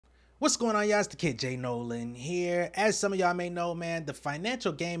What's going on, y'all? It's the kid J Nolan here. As some of y'all may know, man, the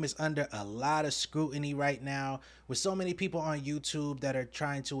financial game is under a lot of scrutiny right now, with so many people on YouTube that are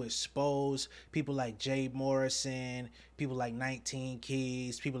trying to expose people like Jay Morrison, people like 19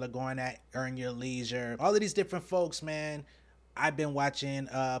 Keys, people are going at Earn Your Leisure, all of these different folks, man. I've been watching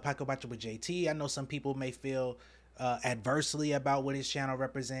Paco Bacho with JT. I know some people may feel adversely about what his channel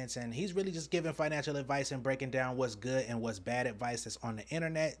represents, and he's really just giving financial advice and breaking down what's good and what's bad advice that's on the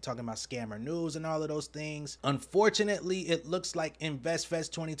internet, talking about scammer news and all of those things. Unfortunately, it looks like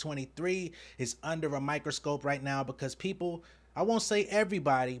InvestFest 2023 is under a microscope right now because people, I won't say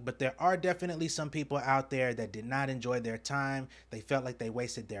everybody, but there are definitely some people out there that did not enjoy their time. They felt like they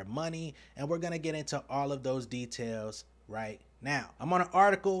wasted their money, and we're going to get into all of those details right now. I'm on an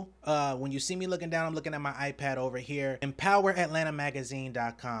article. When you see me looking down, I'm looking at my iPad over here.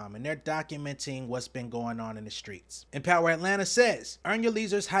 EmpowerAtlantaMagazine.com, and they're documenting what's been going on in the streets. Empower Atlanta says, Earn Your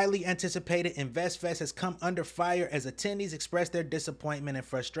Leisure's highly anticipated InvestFest has come under fire as attendees express their disappointment and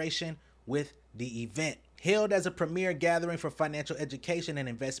frustration with the event. Hailed as a premier gathering for financial education and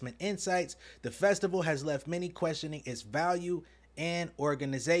investment insights, the festival has left many questioning its value and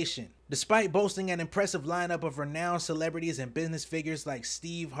organization. Despite boasting an impressive lineup of renowned celebrities and business figures like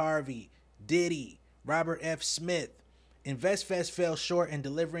Steve Harvey, Diddy, Robert F. Smith, InvestFest fell short in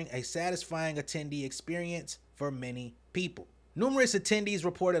delivering a satisfying attendee experience for many people. Numerous attendees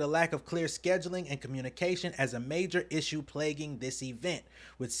reported a lack of clear scheduling and communication as a major issue plaguing this event.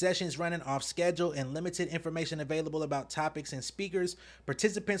 With sessions running off schedule and limited information available about topics and speakers,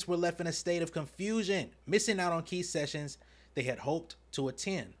 participants were left in a state of confusion, missing out on key sessions they had hoped to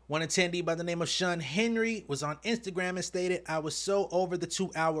attend. One attendee by the name of Sean Henry was on Instagram and stated, "I was so over the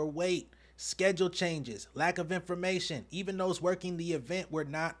 2-hour wait. Schedule changes, lack of information. Even those working the event were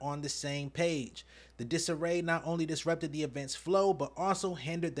not on the same page. The disarray not only disrupted the event's flow, but also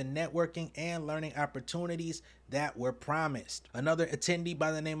hindered the networking and learning opportunities that were promised." Another attendee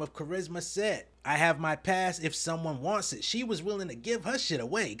by the name of Charisma said, "I have my pass if someone wants it." She was willing to give her shit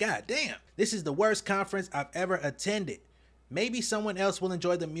away. God damn. "This is the worst conference I've ever attended. Maybe someone else will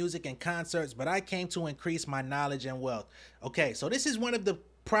enjoy the music and concerts, but I came to increase my knowledge and wealth." Okay, so this is one of the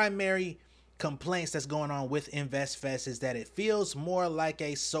primary complaints that's going on with InvestFest, is that it feels more like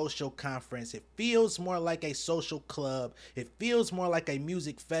a social conference. It feels more like a social club. It feels more like a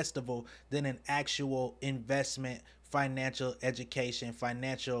music festival than an actual investment, financial education,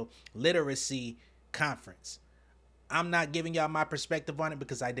 financial literacy conference. I'm not giving y'all my perspective on it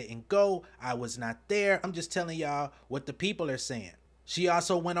because I didn't go. I was not there. I'm just telling y'all what the people are saying. She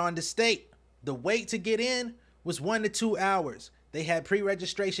also went on to state the wait to get in was 1 to 2 hours. They had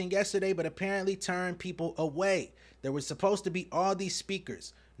pre-registration yesterday, but apparently turned people away. There was supposed to be all these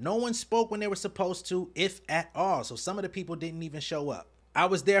speakers. No one spoke when they were supposed to, if at all. So some of the people didn't even show up. I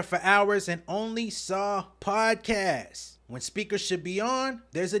was there for hours and only saw podcasts. When speakers should be on,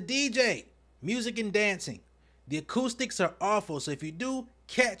 there's a DJ, music and dancing. The acoustics are awful, so if you do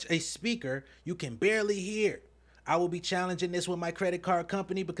catch a speaker, you can barely hear. I will be challenging this with my credit card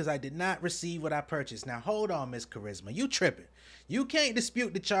company because I did not receive what I purchased. Now, hold on, Miss Charisma. You tripping. You can't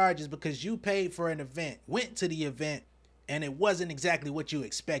dispute the charges because you paid for an event, went to the event, and it wasn't exactly what you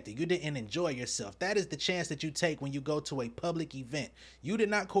expected. You didn't enjoy yourself. That is the chance that you take when you go to a public event. You did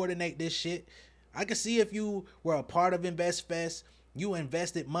not coordinate this shit. I can see if you were a part of InvestFest, you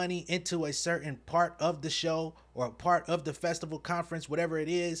invested money into a certain part of the show or a part of the festival, conference, whatever it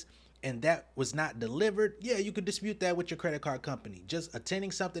is, and that was not delivered, yeah, you could dispute that with your credit card company. Just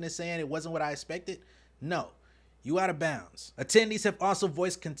attending something and saying it wasn't what I expected, no, you out of bounds. Attendees have also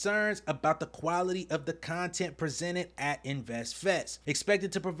voiced concerns about the quality of the content presented at InvestFest.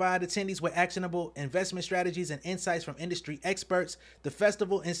 Expected to provide attendees with actionable investment strategies and insights from industry experts, the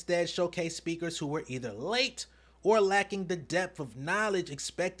festival instead showcased speakers who were either late or lacking the depth of knowledge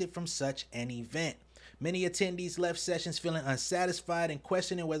expected from such an event. Many attendees left sessions feeling unsatisfied and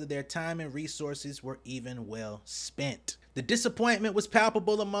questioning whether their time and resources were even well spent. The disappointment was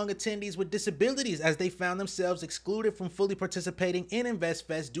palpable among attendees with disabilities as they found themselves excluded from fully participating in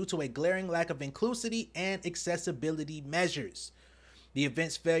InvestFest due to a glaring lack of inclusivity and accessibility measures. The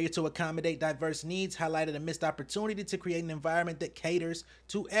event's failure to accommodate diverse needs highlighted a missed opportunity to create an environment that caters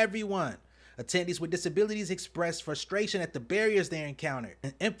to everyone. Attendees with disabilities expressed frustration at the barriers they encountered,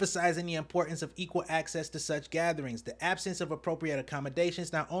 and emphasizing the importance of equal access to such gatherings. The absence of appropriate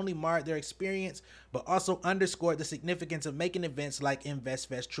accommodations not only marred their experience, but also underscored the significance of making events like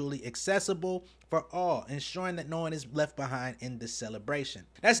InvestFest truly accessible for all, ensuring that no one is left behind in this celebration.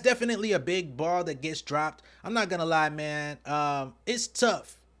 That's definitely a big ball that gets dropped. I'm not gonna lie, man. It's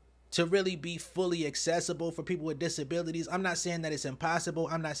tough to really be fully accessible for people with disabilities. I'm not saying that it's impossible.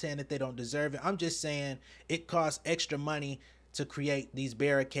 I'm not saying that they don't deserve it. I'm just saying it costs extra money to create these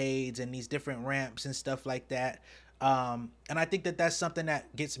barricades and these different ramps and stuff like that. And I think that that's something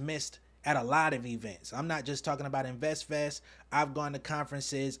that gets missed at a lot of events. I'm not just talking about InvestFest. I've gone to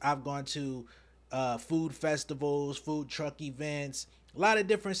conferences. I've gone to food festivals, food truck events, a lot of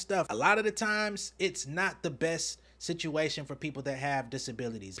different stuff. A lot of the times it's not the best situation for people that have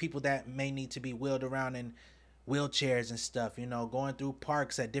disabilities, people that may need to be wheeled around in wheelchairs and stuff, you know, going through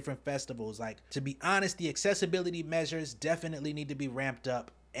parks at different festivals. Like, to be honest, the accessibility measures definitely need to be ramped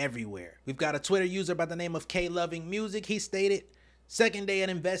up everywhere. We've got a Twitter user by the name of K Loving Music. He stated, "Second day at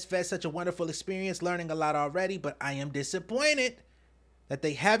InvestFest, such a wonderful experience, learning a lot already, but I am disappointed that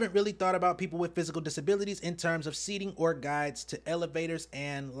they haven't really thought about people with physical disabilities in terms of seating or guides to elevators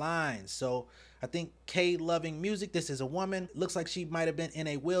and lines." So I think K Loving Music, this is a woman, looks like she might have been in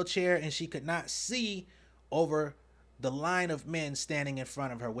a wheelchair and she could not see over the line of men standing in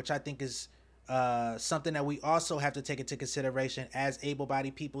front of her, which I think is something that we also have to take into consideration as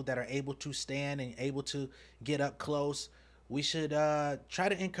able-bodied people that are able to stand and able to get up close. We should try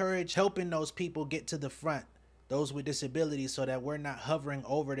to encourage helping those people get to the front, those with disabilities, so that we're not hovering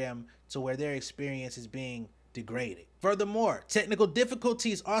over them to where their experience is being degraded. Furthermore, technical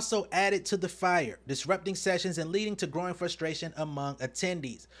difficulties also added to the fire, disrupting sessions and leading to growing frustration among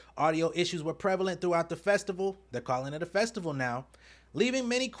attendees. Audio issues were prevalent throughout the festival. They're calling it a festival now, leaving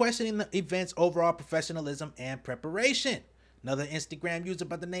many questioning the event's overall professionalism and preparation. Another Instagram user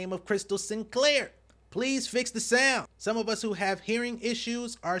by the name of Crystal Sinclair: "Please fix the sound. Some of us who have hearing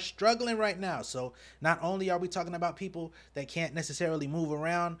issues are struggling right now." So not only are we talking about people that can't necessarily move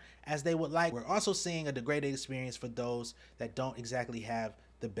around as they would like, we're also seeing a degraded experience for those that don't exactly have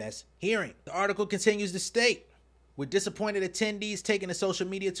the best hearing. The article continues to state, "With disappointed attendees taking to social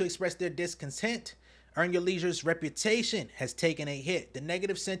media to express their discontent, Earn Your Leisure's reputation has taken a hit. The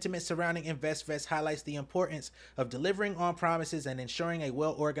negative sentiment surrounding InvestFest highlights the importance of delivering on promises and ensuring a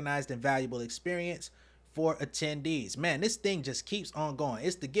well-organized and valuable experience for attendees." Man, this thing just keeps on going.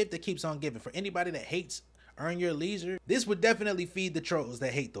 It's the gift that keeps on giving. For anybody that hates Earn Your Leisure, this would definitely feed the trolls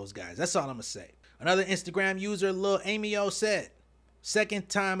that hate those guys. That's all I'm gonna say. Another Instagram user, Lil Amio, said, "Second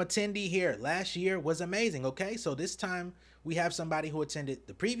time attendee here. Last year was amazing." Okay, so this time we have somebody who attended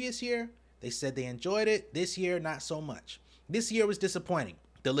the previous year. They said they enjoyed it. This year, not so much. This year was disappointing.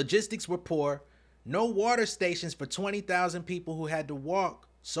 The logistics were poor. No water stations for 20,000 people who had to walk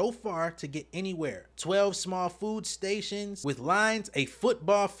so far to get anywhere. 12 small food stations with lines a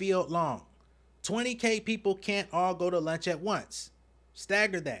football field long. 20K people can't all go to lunch at once.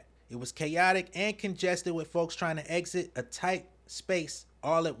 Stagger that. It was chaotic and congested with folks trying to exit a tight space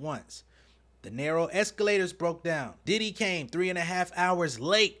all at once. The narrow escalators broke down. Diddy came 3.5 hours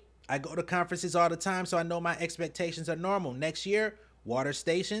late. I go to conferences all the time, so I know my expectations are normal. Next year, water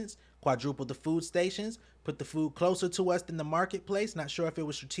stations, quadruple the food stations, put the food closer to us than the marketplace. Not sure if it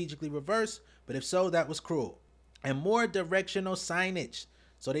was strategically reversed, but if so, that was cruel. And more directional signage.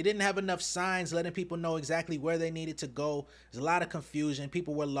 So they didn't have enough signs letting people know exactly where they needed to go. There's a lot of confusion.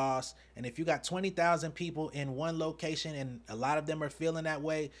 People were lost. And if you got 20,000 people in one location and a lot of them are feeling that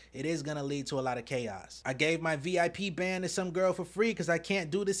way, it is going to lead to a lot of chaos. I gave my VIP band to some girl for free because I can't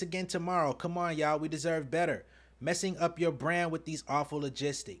do this again tomorrow. Come on, y'all. We deserve better. Messing up your brand with these awful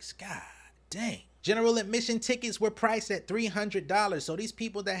logistics. God dang. General admission tickets were priced at $300. So these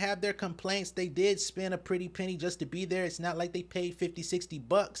people that have their complaints, they did spend a pretty penny just to be there. It's not like they paid 50, 60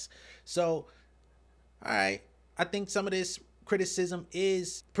 bucks. So, all right, I think some of this criticism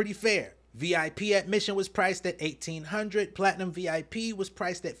is pretty fair. VIP admission was priced at $1,800. Platinum VIP was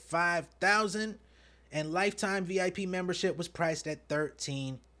priced at $5,000. And lifetime VIP membership was priced at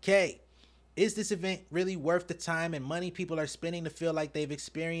 $13K. Is this event really worth the time and money people are spending to feel like they've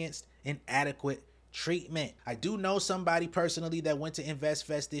experienced inadequate treatment? I do know somebody personally that went to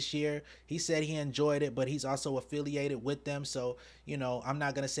InvestFest this year. He said he enjoyed it, but he's also affiliated with them. So, you know, I'm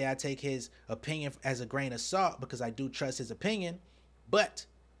not going to say I take his opinion as a grain of salt because I do trust his opinion. But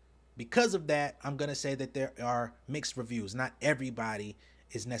because of that, I'm going to say that there are mixed reviews. Not everybody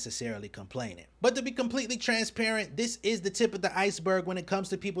is necessarily complaining. But to be completely transparent, this is the tip of the iceberg when it comes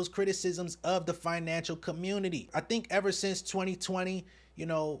to people's criticisms of the financial community. I think ever since 2020, you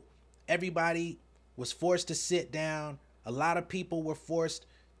know, everybody was forced to sit down. A lot of people were forced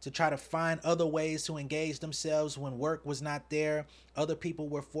to try to find other ways to engage themselves when work was not there. Other people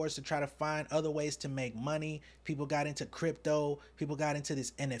were forced to try to find other ways to make money. People got into crypto. People got into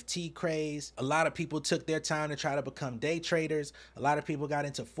this NFT craze. A lot of people took their time to try to become day traders. A lot of people got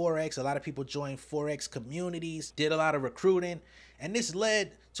into Forex. A lot of people joined Forex communities, did a lot of recruiting. And this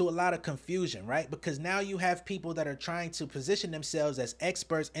led to a lot of confusion, right? Because now you have people that are trying to position themselves as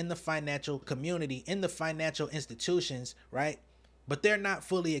experts in the financial community, in the financial institutions, right? But they're not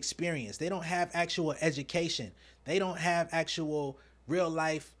fully experienced. They don't have actual education. They don't have actual real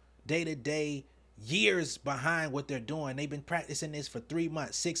life, day-to-day years behind what they're doing. They've been practicing this for 3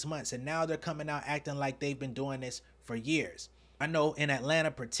 months, 6 months, and now they're coming out acting like they've been doing this for years. I know in Atlanta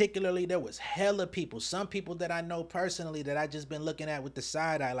particularly, there was hella people, some people that I know personally that I just been looking at with the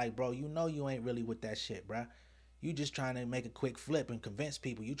side eye like, bro, you know you ain't really with that shit, bro. You just trying to make a quick flip and convince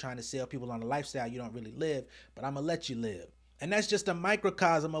people. You trying to sell people on a lifestyle you don't really live, but I'm gonna let you live. And that's just a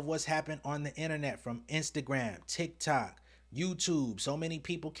microcosm of what's happened on the internet, from Instagram, TikTok, YouTube. So many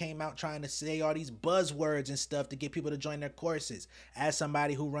people came out trying to say all these buzzwords and stuff to get people to join their courses. As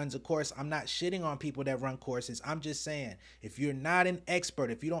somebody who runs a course, I'm not shitting on people that run courses. I'm just saying, if you're not an expert,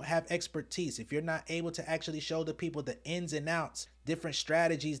 if you don't have expertise, if you're not able to actually show the people the ins and outs, different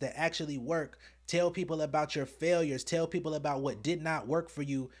strategies that actually work, tell people about your failures, tell people about what did not work for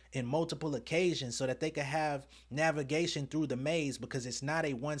you in multiple occasions so that they can have navigation through the maze, because it's not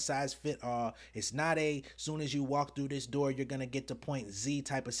a one size fit all. It's not a soon as you walk through this door, you're going to get to point Z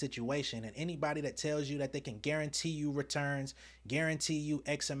type of situation. And anybody that tells you that they can guarantee you returns, guarantee you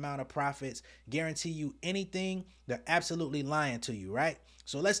X amount of profits, guarantee you anything, they're absolutely lying to you, right?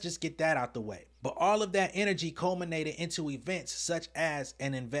 So let's just get that out the way. But all of that energy culminated into events such as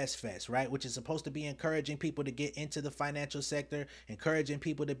an Invest Fest, right? Which is supposed to be encouraging people to get into the financial sector, encouraging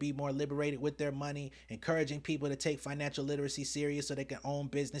people to be more liberated with their money, encouraging people to take financial literacy serious so they can own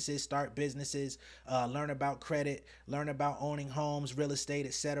businesses, start businesses, learn about credit, learn about owning homes, real estate,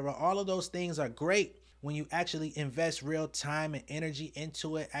 etc. All of those things are great when you actually invest real time and energy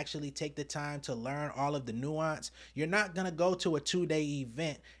into it, actually take the time to learn all of the nuance. You're not going to go to a 2-day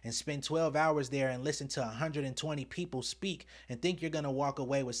event and spend 12 hours there and listen to 120 people speak and think you're going to walk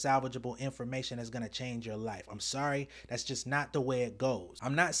away with salvageable information that's going to change your life. I'm sorry, that's just not the way it goes.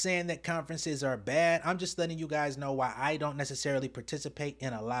 I'm not saying that conferences are bad. I'm just letting you guys know why I don't necessarily participate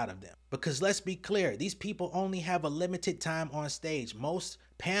in a lot of them. Because let's be clear, these people only have a limited time on stage. Most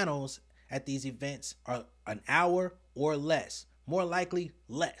panels at these events are an hour or less. More likely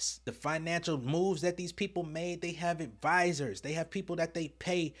less. The financial moves that these people made, they have advisors. They have people that they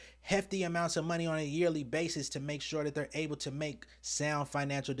pay hefty amounts of money on a yearly basis to make sure that they're able to make sound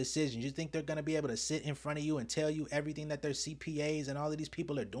financial decisions. You think they're going to be able to sit in front of you and tell you everything that their CPAs and all of these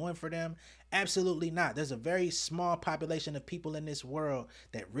people are doing for them? Absolutely not. There's a very small population of people in this world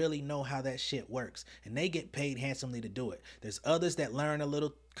that really know how that shit works, and they get paid handsomely to do it. There's others that learn a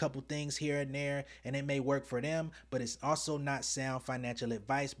little couple things here and there and it may work for them, but it's also not sound financial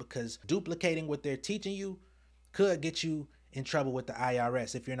advice, because duplicating what they're teaching you could get you in trouble with the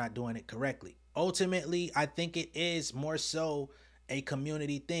IRS if you're not doing it correctly. Ultimately, I think it is more so a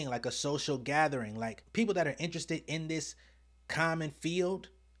community thing, like a social gathering, like people that are interested in this common field.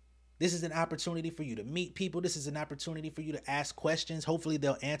 This is an opportunity for you to meet people. This is an opportunity for you to ask questions. Hopefully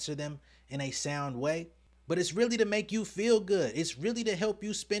they'll answer them in a sound way. But it's really to make you feel good. It's really to help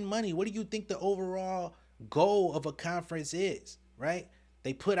you spend money. What do you think the overall goal of a conference is, right?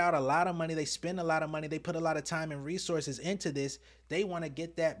 They put out a lot of money. They spend a lot of money. They put a lot of time and resources into this. They want to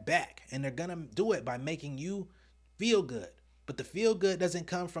get that back. And they're going to do it by making you feel good. But the feel good doesn't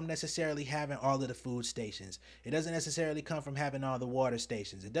come from necessarily having all of the food stations. It doesn't necessarily come from having all the water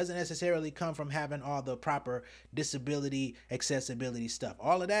stations. It doesn't necessarily come from having all the proper disability, accessibility stuff.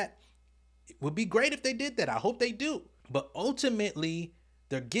 All of that, it would be great if they did that. I hope they do. But ultimately,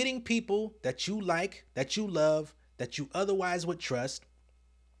 they're getting people that you like, that you love, that you otherwise would trust,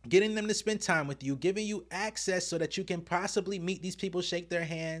 getting them to spend time with you, giving you access so that you can possibly meet these people, shake their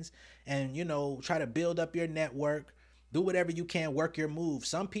hands, and, you know, try to build up your network, do whatever you can, work your move.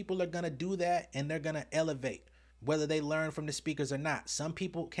 Some people are going to do that and they're going to elevate, whether they learn from the speakers or not. Some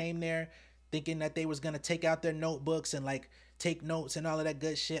people came there thinking that they was going to take out their notebooks and like take notes and all of that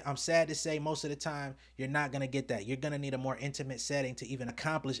good shit. I'm sad to say most of the time you're not going to get that. You're going to need a more intimate setting to even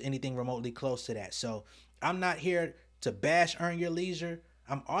accomplish anything remotely close to that. So I'm not here to bash Earn Your Leisure.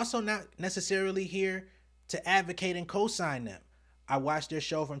 I'm also not necessarily here to advocate and co-sign them. I watch their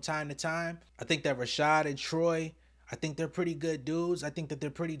show from time to time. I think that Rashad and Troy, I think they're pretty good dudes. I think that they're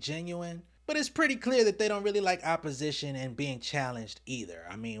pretty genuine. But it's pretty clear that they don't really like opposition and being challenged either.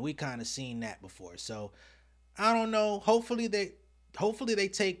 I mean, we kind of seen that before. So I don't know. Hopefully hopefully they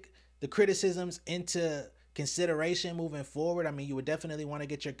take the criticisms into consideration moving forward. I mean, you would definitely want to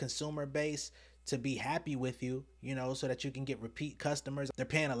get your consumer base to be happy with you, you know, so that you can get repeat customers. They're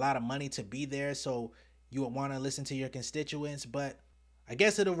paying a lot of money to be there, so you would want to listen to your constituents, but I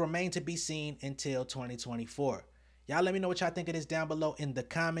guess it'll remain to be seen until 2024. Y'all let me know what y'all think of this down below in the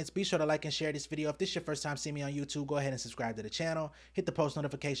comments. Be sure to like and share this video. If this is your first time seeing me on YouTube, go ahead and subscribe to the channel. Hit the post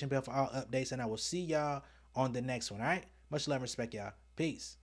notification bell for all updates, and I will see y'all on the next one, all right? Much love and respect, y'all. Peace.